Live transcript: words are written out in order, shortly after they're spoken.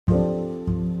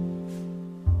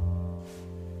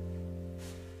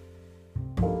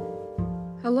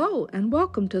Hello and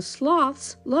welcome to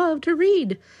Sloths Love to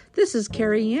Read. This is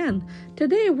Carrie Ann.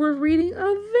 Today we're reading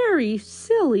a very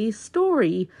silly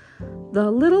story.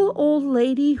 The Little Old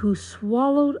Lady Who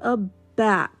Swallowed a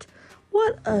Bat.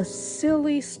 What a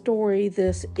silly story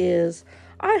this is.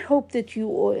 I hope that you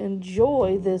will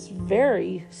enjoy this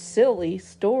very silly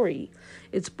story.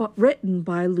 It's written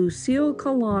by Lucille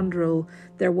Colandro.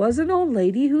 There was an old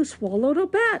lady who swallowed a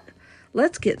bat.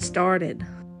 Let's get started.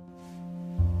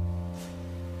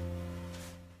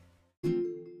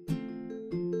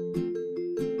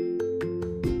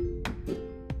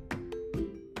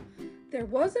 There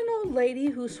was an old lady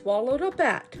who swallowed a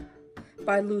bat,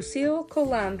 by Lucille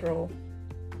Colandro.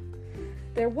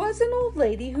 There was an old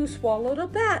lady who swallowed a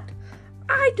bat.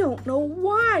 I don't know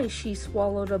why she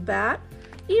swallowed a bat.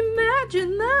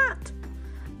 Imagine that!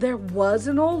 There was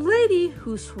an old lady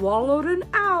who swallowed an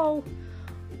owl.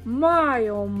 My,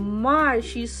 oh my,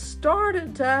 she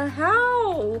started to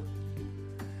howl.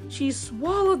 She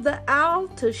swallowed the owl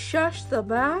to shush the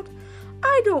bat.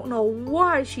 I don't know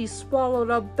why she swallowed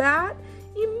a bat.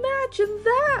 Imagine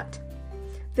that!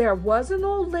 There was an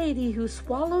old lady who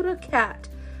swallowed a cat.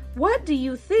 What do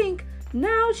you think?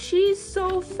 Now she's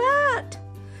so fat.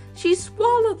 She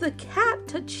swallowed the cat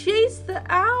to chase the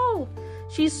owl.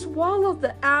 She swallowed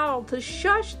the owl to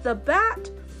shush the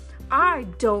bat. I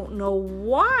don't know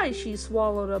why she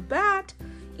swallowed a bat.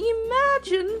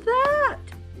 Imagine that!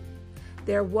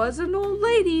 There was an old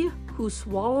lady who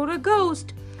swallowed a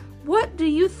ghost. What do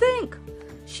you think?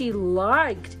 She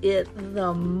liked it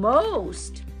the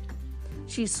most.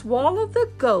 She swallowed the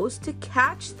ghost to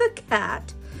catch the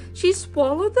cat. She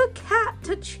swallowed the cat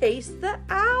to chase the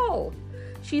owl.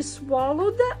 She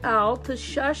swallowed the owl to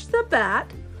shush the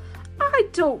bat. I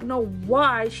don't know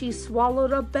why she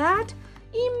swallowed a bat.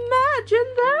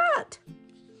 Imagine that!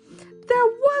 There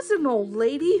was an old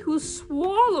lady who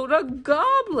swallowed a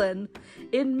goblin.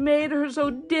 It made her so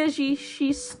dizzy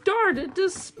she started to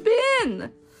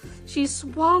spin. She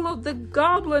swallowed the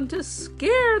goblin to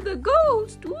scare the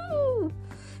ghost. Ooh!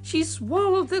 She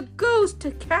swallowed the ghost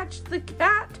to catch the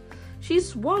cat. She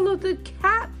swallowed the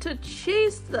cat to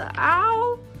chase the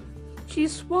owl. She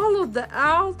swallowed the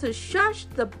owl to shush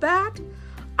the bat.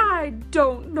 I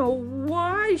don't know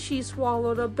why she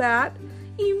swallowed a bat.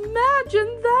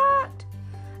 Imagine that!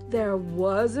 There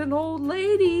was an old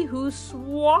lady who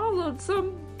swallowed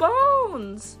some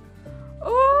bones.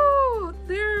 Oh,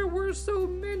 there were so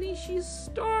many she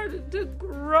started to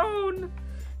groan.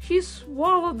 She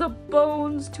swallowed the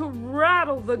bones to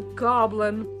rattle the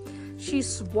goblin. She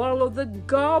swallowed the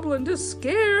goblin to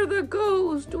scare the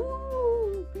ghost.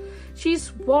 Ooh. She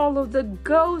swallowed the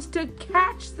ghost to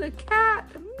catch the cat.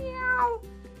 Meow.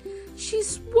 She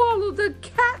swallowed the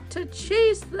cat to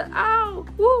chase the owl.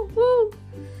 Woo woo.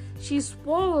 She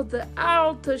swallowed the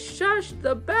owl to shush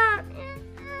the bat.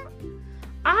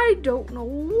 I don't know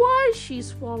why she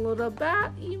swallowed a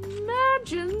bat.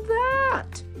 Imagine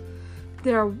that.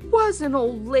 There was an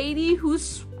old lady who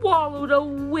swallowed a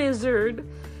wizard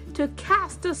to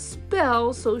cast a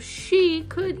spell so she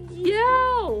could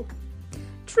yell,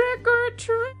 "Trick or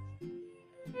treat!"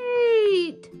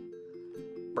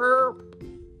 Burp.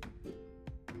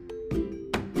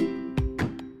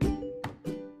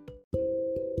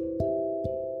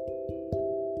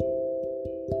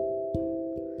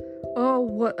 Oh,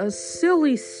 what a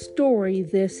silly story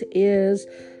this is.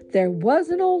 There was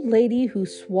an old lady who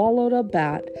swallowed a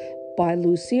bat, by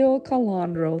Lucille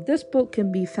Colandro. This book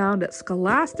can be found at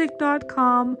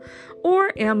scholastic.com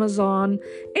or Amazon.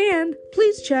 And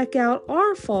please check out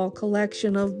our fall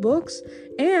collection of books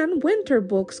and winter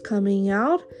books coming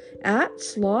out at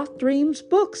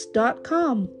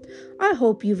slothdreamsbooks.com. I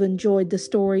hope you've enjoyed the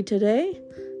story today.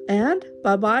 And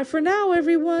bye-bye for now,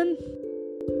 everyone.